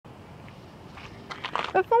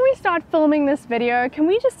Before we start filming this video, can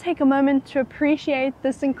we just take a moment to appreciate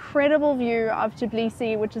this incredible view of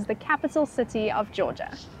Tbilisi, which is the capital city of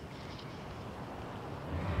Georgia.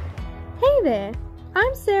 Hey there,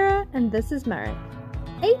 I'm Sarah and this is Marek.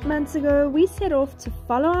 8 months ago, we set off to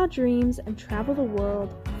follow our dreams and travel the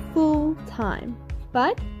world full time.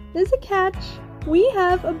 But there's a catch, we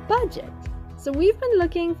have a budget. So we've been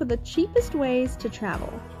looking for the cheapest ways to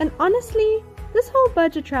travel. And honestly, this whole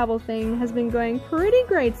budget travel thing has been going pretty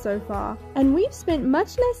great so far. And we've spent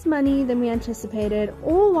much less money than we anticipated,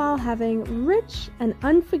 all while having rich and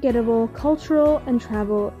unforgettable cultural and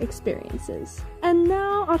travel experiences. And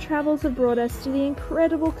now our travels have brought us to the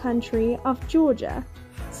incredible country of Georgia.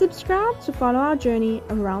 Subscribe to follow our journey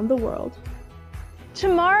around the world.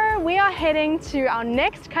 Tomorrow we are heading to our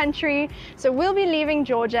next country, so we'll be leaving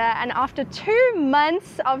Georgia, and after 2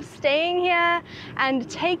 months of staying here and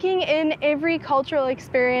taking in every cultural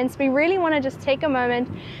experience, we really want to just take a moment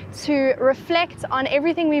to reflect on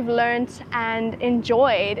everything we've learned and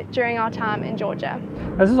enjoyed during our time in Georgia.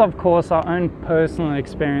 This is of course our own personal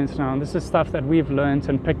experience now, and this is stuff that we've learned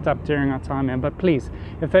and picked up during our time here. But please,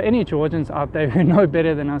 if there are any Georgians out there who know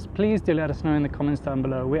better than us, please do let us know in the comments down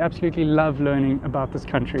below. We absolutely love learning about this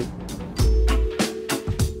country.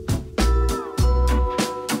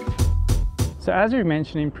 So as we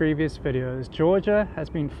mentioned in previous videos, Georgia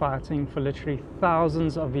has been fighting for literally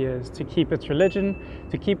thousands of years to keep its religion,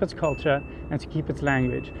 to keep its culture, and to keep its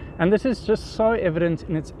language. And this is just so evident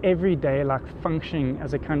in its everyday functioning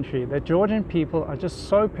as a country, that Georgian people are just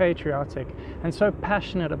so patriotic and so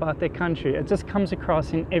passionate about their country. It just comes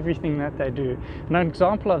across in everything that they do. And an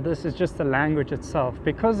example of this is just the language itself.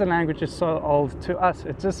 Because the language is so old, to us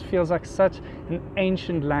it just feels like such an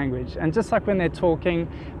ancient language. And just like when they're talking,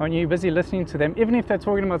 when you're busy listening to them, even if they're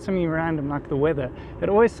talking about something random like the weather, it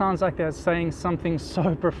always sounds like they're saying something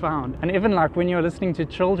so profound. And even like when you're listening to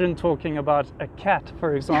children talking about a cat,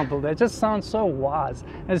 for example, they just sound so wise.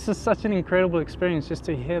 And it's just such an incredible experience just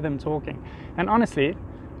to hear them talking. And honestly,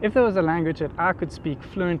 if there was a language that I could speak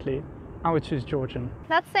fluently, I would choose Georgian.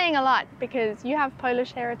 That's saying a lot because you have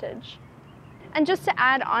Polish heritage. And just to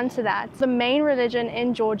add on to that, the main religion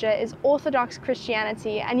in Georgia is Orthodox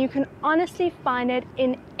Christianity, and you can honestly find it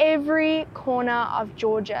in every corner of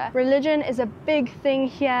Georgia. Religion is a big thing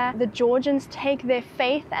here. The Georgians take their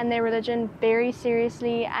faith and their religion very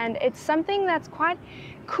seriously, and it's something that's quite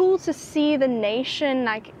cool to see the nation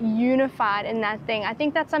unified in that thing. I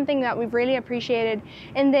think that's something that we've really appreciated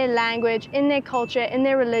in their language, in their culture, in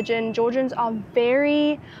their religion. Georgians are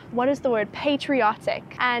very, patriotic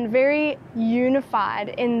and very unified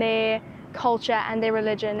in their culture and their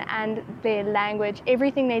religion and their language.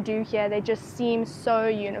 Everything they do here, they just seem so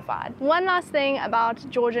unified. One last thing about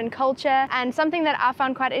Georgian culture, and something that I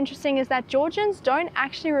found quite interesting, is that Georgians don't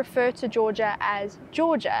actually refer to Georgia as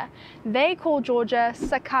Georgia. They call Georgia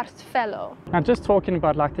Sakartvelo. Now, just talking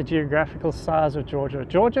about the geographical size of Georgia,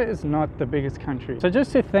 Georgia is not the biggest country. So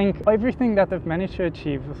just to think everything that they've managed to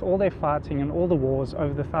achieve with all their fighting and all the wars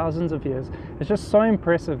over the thousands of years, it's just so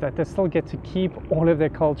impressive that they still get to keep all of their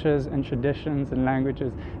cultures and traditions and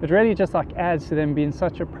languages. It really just adds to them being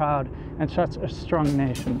such a proud and such a strong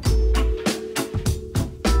nation.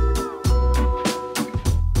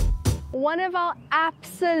 One of our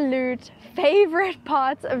absolute favorite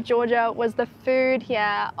parts of Georgia was the food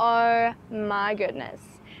here. Oh my goodness.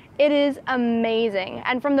 It is amazing.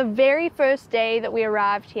 And from the very first day that we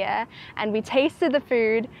arrived here and we tasted the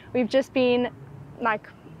food, we've just been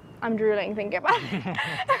I'm drooling thinking about it.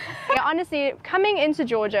 Yeah, honestly, coming into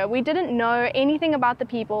Georgia, we didn't know anything about the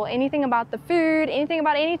people, anything about the food, anything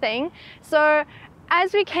about anything. So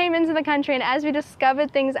as we came into the country and as we discovered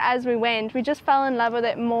things as we went, we just fell in love with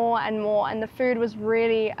it more and more, and the food was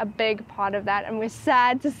really a big part of that, and we're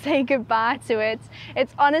sad to say goodbye to it.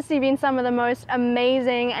 It's honestly been some of the most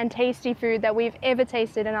amazing and tasty food that we've ever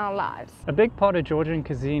tasted in our lives. A big part of Georgian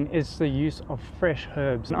cuisine is the use of fresh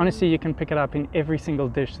herbs, and honestly you can pick it up in every single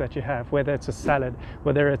dish that you have, whether it's a salad,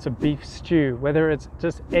 whether it's a beef stew, whether it's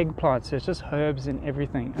just eggplants. There's just herbs in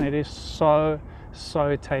everything, and it is so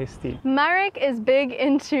tasty. Marek is big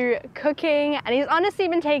into cooking, and he's honestly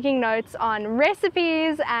been taking notes on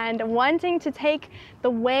recipes and wanting to take the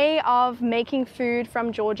way of making food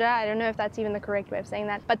from Georgia. I don't know if that's even the correct way of saying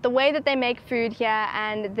that, but the way that they make food here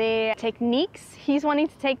and their techniques, he's wanting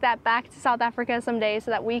to take that back to South Africa someday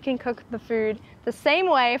so that we can cook the food the same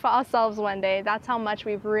way for ourselves one day. That's how much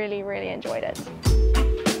we've really enjoyed it.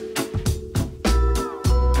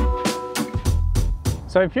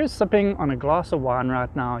 So if you're sipping on a glass of wine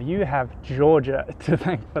right now, you have Georgia to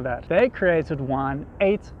thank for that. They created wine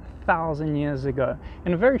 8,000 years ago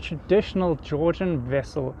in a very traditional Georgian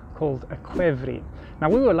vessel called a enquiry. Now,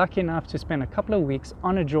 we were lucky enough to spend a couple of weeks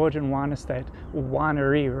on a Georgian wine estate, or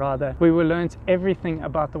winery rather. We learned everything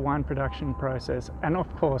about the wine production process, and of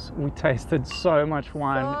course we tasted so much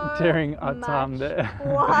wine during our time there.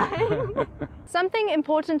 Wine. Something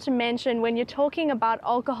important to mention when you're talking about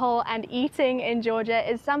alcohol and eating in Georgia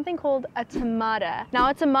is something called a tamada. Now,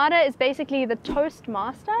 a tamada is basically the toast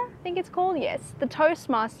master, I think it's called, yes, the toast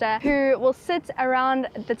master, who will sit around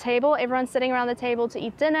the table, everyone's sitting around the table to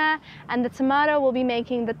eat dinner, and the tamada will be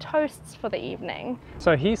making the toasts for the evening.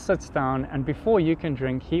 So he sits down, and before you can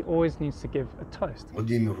drink, he always needs to give a toast.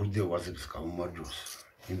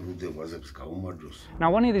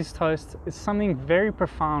 Now, one of these toasts is something very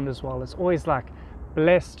profound as well. It's always like,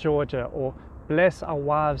 bless Georgia, or bless our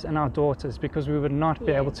wives and our daughters, because we would not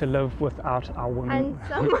be able to live without our women.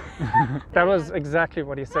 That was exactly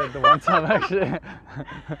what he said the one time, actually.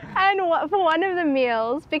 And for one of the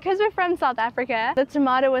meals, because we're from South Africa, the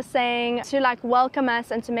tamada was saying to like welcome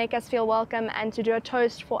us and to make us feel welcome and to do a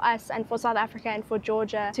toast for us and for South Africa and for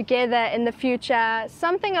Georgia together in the future,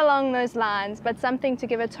 something along those lines, but something to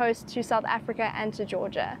give a toast to South Africa and to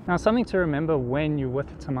Georgia. Now, something to remember when you're with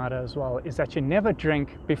the tamada as well is that you never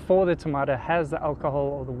drink before the tamada has the alcohol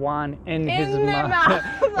or the wine in his mouth.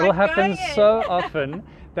 It will happen so often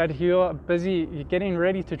that you're busy, you're getting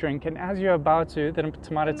ready to drink, and as you're about to, the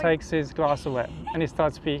tamada takes his glass away and he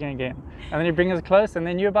starts speaking again. And then he brings it close, and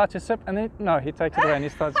then you're about to sip, and then no, he takes it away and he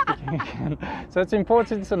starts speaking again. So it's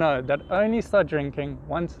important to know that only start drinking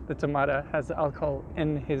once the tamada has the alcohol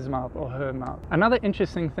in his mouth or her mouth. Another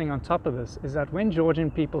interesting thing on top of this is that when Georgian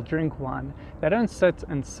people drink wine, they don't sit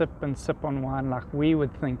and sip on wine like we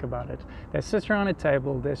would think about it. They sit around a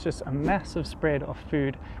table, there's just a massive spread of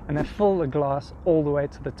food, and they fill the glass all the way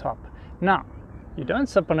to the top. Now, you don't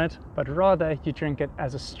sip on it, but rather you drink it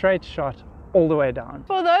as a straight shot all the way down.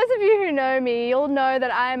 For those of you who know me, you'll know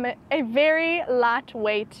that I'm a very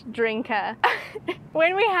lightweight drinker.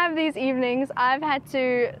 When we have these evenings, I've had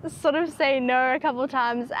to sort of say no a couple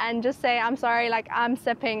times and just say, I'm sorry, like I'm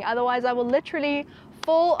sipping. Otherwise, I will literally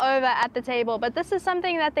fall over at the table. But this is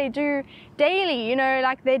something that they do daily, you know,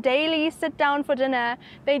 like they daily sit down for dinner.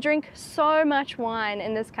 They drink so much wine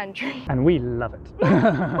in this country. And we love it.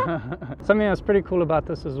 Something that's pretty cool about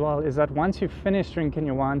this as well is that once you've finished drinking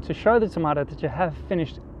your wine, to show the tamada that you have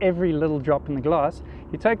finished every little drop in the glass,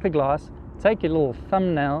 you take the glass, take your little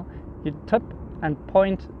thumbnail, you tip and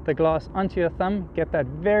point the glass onto your thumb, get that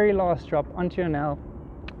very last drop onto your nail,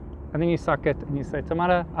 and then you suck it and you say,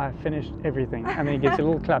 tamada, I finished everything. And then he gets a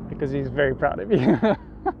little clap because he's very proud of you.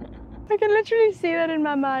 I can literally see that in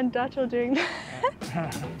my mind, Dutchel doing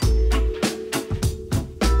that.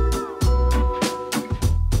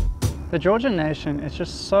 The Georgian nation is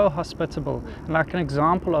just so hospitable, and like an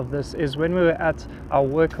example of this is when we were at our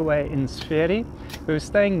Workaway in Sferi. We were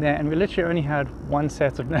staying there and we literally only had one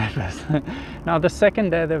set of neighbors. Now, the second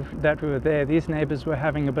day that we were there, these neighbors were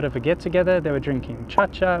having a bit of a get-together. They were drinking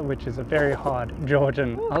chacha, which is a very hard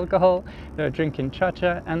Georgian alcohol. They were drinking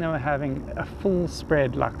chacha, and they were having a full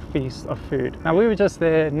spread, like feast of food. Now, we were just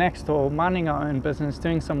there next door, minding our own business,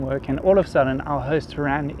 doing some work, and all of a sudden our host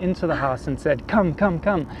ran into the house and said, come, come,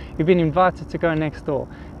 come, you've been invited to go next door.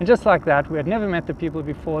 And just like that, we had never met the people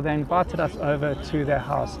before. They invited us over to their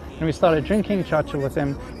house, and we started drinking chacha with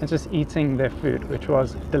them and just eating their food, which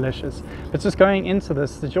was delicious. But just going into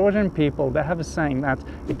this, the Georgian people, they have a saying that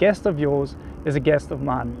a guest of yours is a guest of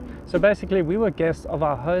mine. So basically, we were guests of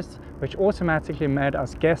our host, which automatically made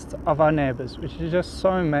us guests of our neighbors, which is just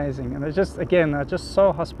so amazing. And they're just, again, they're just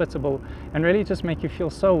so hospitable and really just make you feel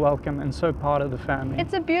so welcome and so part of the family.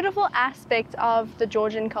 It's a beautiful aspect of the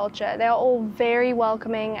Georgian culture. They're all very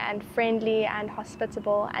welcoming and friendly and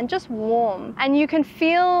hospitable and just warm. And you can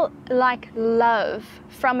feel like love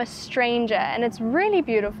from a stranger, and it's really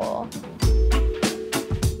beautiful.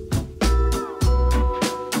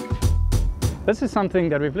 This is something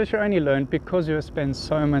that we've literally only learned because we have spent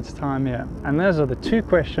so much time here. And those are the two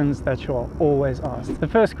questions that you are always asked. The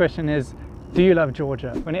first question is, do you love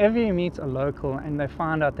Georgia? Whenever you meet a local and they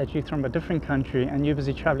find out that you're from a different country and you're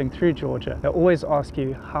busy traveling through Georgia, they always ask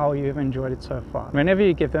you how you've enjoyed it so far. Whenever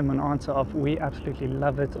you give them an answer of, we absolutely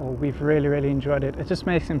love it, or we've really, really enjoyed it, it just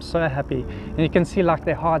makes them so happy. And you can see like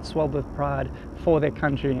their hearts swell with pride for their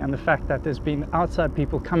country and the fact that there's been outside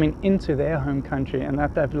people coming into their home country and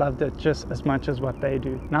that they've loved it just as much as what they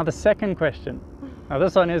do. Now, the second question. Now,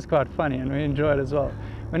 this one is quite funny and we enjoy it as well.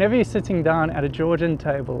 Whenever you're sitting down at a Georgian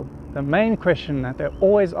table, the main question that they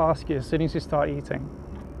always ask you as soon as you start eating,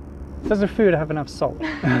 does the food have enough salt?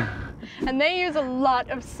 And they use a lot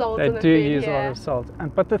of salt They in the do food use here. a lot of salt.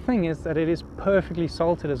 But the thing is that it is perfectly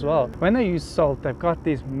salted as well. When they use salt, they've got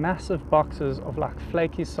these massive boxes of like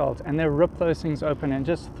flaky salt, and they rip those things open and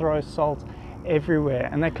just throw salt everywhere,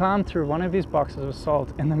 and they climb through one of these boxes of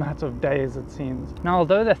salt in the matter of days, it seems. Now,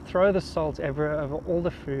 although they throw the salt everywhere over all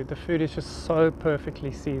the food is just so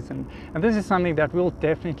perfectly seasoned, and this is something that we'll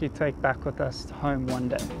definitely take back with us home one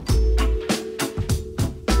day.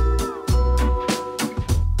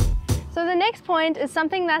 So the next point is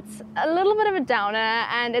something that's a little bit of a downer,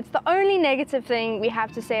 and it's the only negative thing we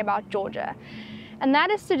have to say about Georgia. And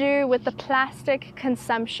that is to do with the plastic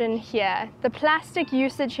consumption here. The plastic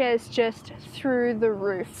usage here is just through the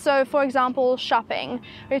roof. So for example, shopping.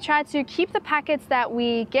 We try to keep the packets that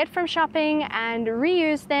we get from shopping and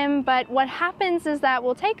reuse them, but what happens is that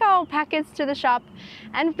we'll take our packets to the shop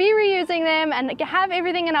and be reusing them and have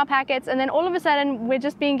everything in our packets, and then all of a sudden we're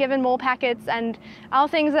just being given more packets, and our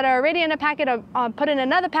things that are already in a packet are put in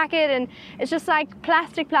another packet, and it's just like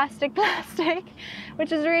plastic, plastic, plastic,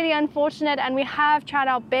 which is really unfortunate. And we have tried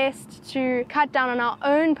our best to cut down on our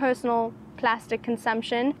own personal plastic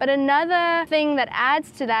consumption. But another thing that adds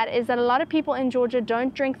to that is that a lot of people in Georgia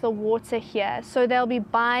don't drink the water here. So they'll be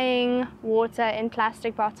buying water in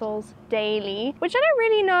plastic bottles daily, which I don't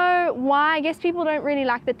really know why. I guess people don't really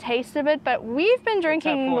like the taste of it, but we've been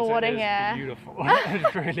drinking the water here. Beautiful.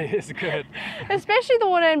 It really is good. Especially the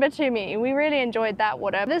water in Batumi. We really enjoyed that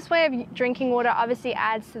water. This way of drinking water obviously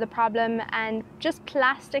adds to the problem, and just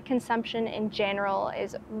plastic consumption in general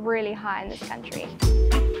is really high in this country.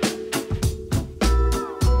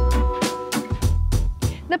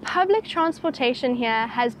 The public transportation here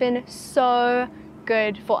has been so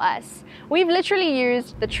good for us. We've literally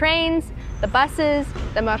used the trains, the buses,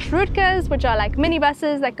 the marshrutkas, which are like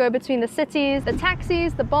minibuses that go between the cities, the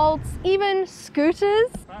taxis, the bolts, even scooters.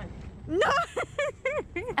 No!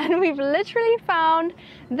 And we've literally found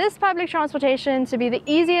this public transportation to be the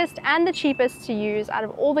easiest and the cheapest to use out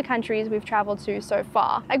of all the countries we've traveled to so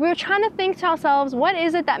far. Like, we were trying to think to ourselves, what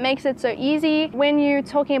is it that makes it so easy? When you're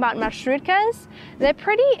talking about marshrutkas, they're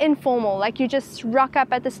pretty informal. Like, you just rock up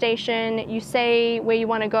at the station, you say where you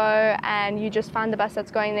want to go, and you just find the bus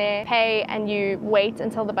that's going there, pay, and you wait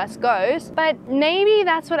until the bus goes. But maybe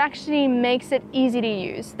that's what actually makes it easy to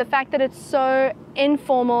use. The fact that it's so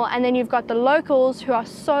informal, and then you've got the locals who are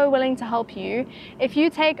so willing to help you. If you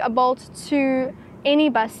take a Bolt to any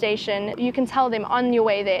bus station, you can tell them on your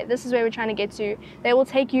way there, this is where we're trying to get to. They will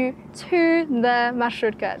take you to the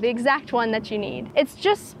marshrutka, the exact one that you need. It's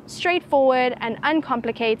just straightforward and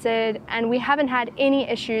uncomplicated, and we haven't had any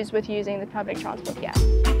issues with using the public transport here.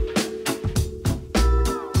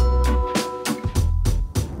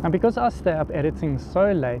 And because I stay up editing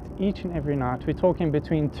so late each and every night, we're talking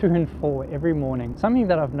between 2 and 4 every morning. Something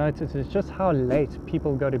that I've noticed is just how late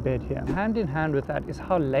people go to bed here. Hand in hand with that is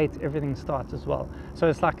how late everything starts as well. So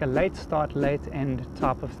it's like a late start, late end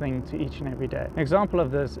type of thing to each and every day. An example of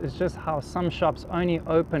this is just how some shops only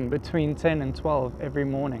open between 10 and 12 every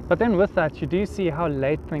morning. But then with that, you do see how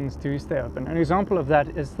late things do stay open. An example of that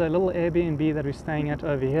is the little Airbnb that we're staying at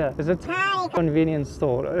over here. It's a convenience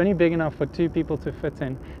store, only big enough for 2 people to fit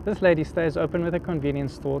in. This lady stays open with a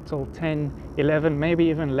convenience store till 10, 11, maybe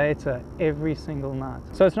even later every single night.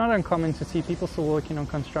 So it's not uncommon to see people still working on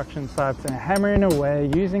construction sites and hammering away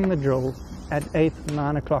using the drill at 8,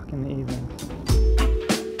 9 o'clock in the evening.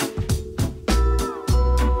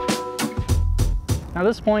 Now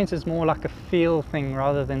this point is more like a feel thing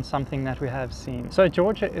rather than something that we have seen. So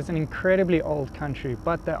Georgia is an incredibly old country,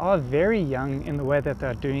 but they are very young in the way that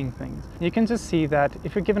they're doing things. You can just see that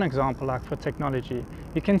if you give an example like for technology,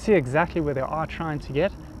 you can see exactly where they are trying to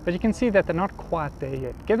get, but you can see that they're not quite there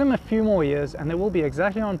yet. Give them a few more years and they will be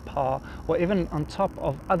exactly on par or even on top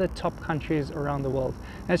of other top countries around the world.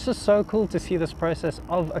 And it's just so cool to see this process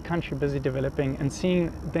of a country busy developing and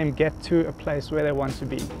seeing them get to a place where they want to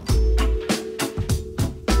be.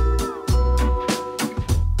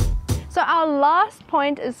 So our last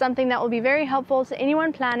point is something that will be very helpful to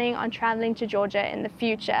anyone planning on traveling to Georgia in the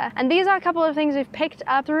future. And these are a couple of things we've picked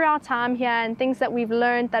up through our time here and things that we've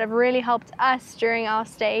learned that have really helped us during our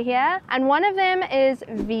stay here. And one of them is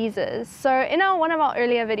visas. So in one of our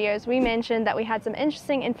earlier videos, we mentioned that we had some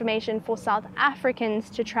interesting information for South Africans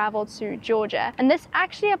to travel to Georgia. And this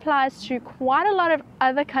actually applies to quite a lot of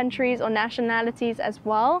other countries or nationalities as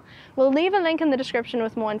well. We'll leave a link in the description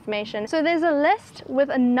with more information. So there's a list with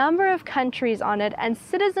a number of countries on it, and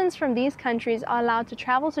citizens from these countries are allowed to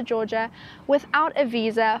travel to Georgia without a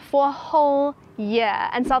visa for a whole year,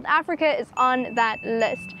 and South Africa is on that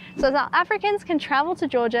list. So South Africans can travel to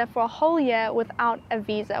Georgia for a whole year without a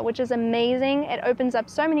visa, which is amazing. It opens up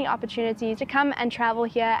so many opportunities to come and travel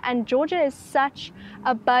here, and Georgia is such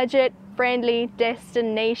a budget-friendly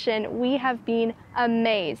destination. We have been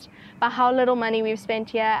amazed by how little money we've spent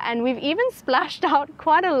here, and we've even splashed out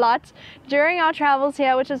quite a lot during our travels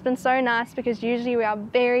here, which has been so nice because usually we are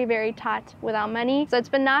very, very tight with our money. So it's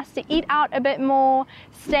been nice to eat out a bit more,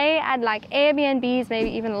 stay at like Airbnbs, maybe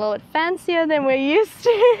even a little bit fancier than we're used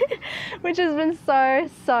to, which has been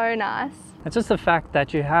so nice. It's just the fact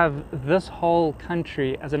that you have this whole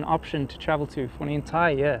country as an option to travel to for an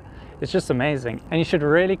entire year. It's just amazing, and you should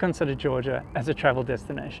really consider Georgia as a travel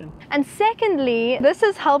destination. And secondly, this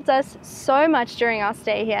has helped us so much during our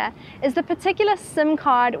stay here, is the particular SIM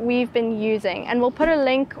card we've been using. And we'll put a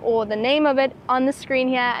link or the name of it on the screen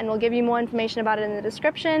here, and we'll give you more information about it in the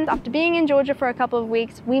description. After being in Georgia for a couple of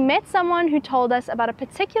weeks, we met someone who told us about a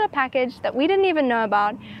particular package that we didn't even know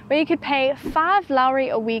about, where you could pay 5 Lowry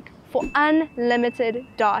a week for unlimited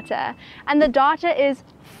data. And the data is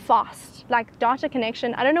fast, like data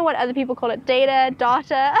connection. I don't know what other people call it, data.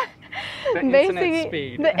 The internet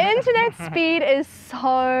speed. The internet speed is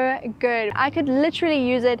so good. I could literally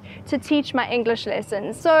use it to teach my English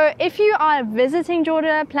lessons. So if you are visiting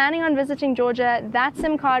Georgia, planning on visiting Georgia, that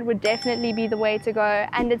SIM card would definitely be the way to go.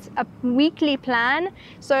 And it's a weekly plan,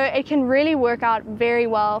 so it can really work out very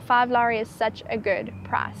well. 5 Lowry is such a good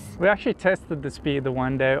price. We actually tested the speed the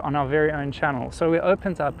one day on our very own channel. So we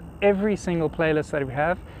opened up every single playlist that we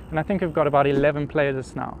have, and I think we've got about 11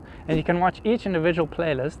 playlists now. And you can watch each individual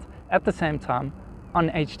playlist at the same time on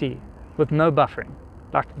HD with no buffering.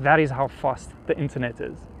 Like, that is how fast the internet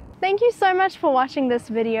is. Thank you so much for watching this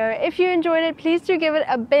video. If you enjoyed it, please do give it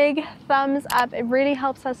a big thumbs up. It really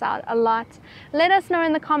helps us out a lot. Let us know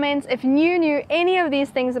in the comments if you knew any of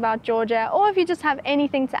these things about Georgia, or if you just have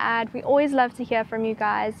anything to add. We always love to hear from you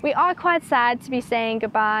guys. We are quite sad to be saying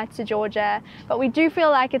goodbye to Georgia, but we do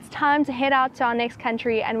feel like it's time to head out to our next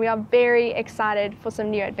country, and we are very excited for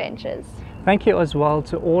some new adventures. Thank you as well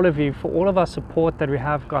to all of you for all of our support that we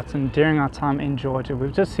have gotten during our time in Georgia.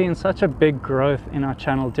 We've just seen such a big growth in our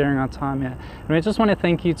channel during our time here. And we just want to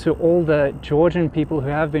thank you to all the Georgian people who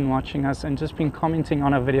have been watching us and just been commenting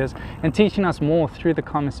on our videos and teaching us more through the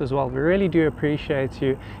comments as well. We really do appreciate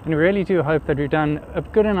you, and we really do hope that we've done a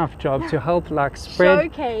good enough job to help like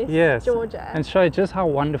spread, showcase Georgia, and show just how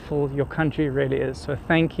wonderful your country really is. So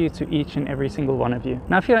thank you to each and every single one of you.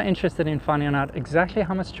 Now, if you're interested in finding out exactly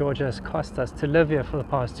how much Georgia has cost us to live here for the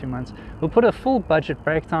past 2 months, we'll put a full budget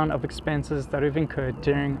breakdown of expenses that we've incurred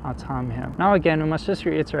during our time here. Now again, we must just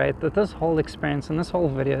reiterate that this whole experience and this whole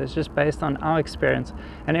video is just based on our experience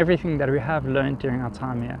and everything that we have learned during our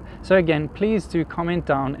time here. So again, please do comment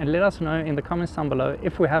down and let us know in the comments down below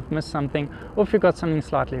if we have missed something or if we got something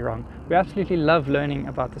slightly wrong. We absolutely love learning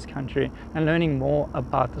about this country and learning more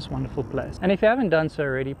about this wonderful place. And if you haven't done so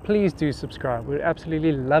already, please do subscribe. We'd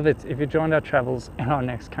absolutely love it if you joined our travels in our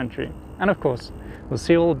next country. And of course, we'll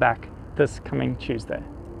see you all back this coming Tuesday.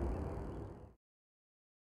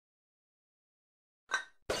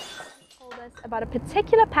 Told us about a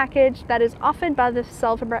particular package that is offered by the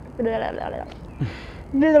cell phone provider.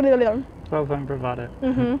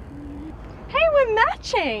 Hey, we're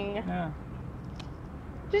matching! Yeah.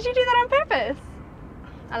 Did you do that on purpose?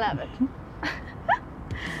 I love it.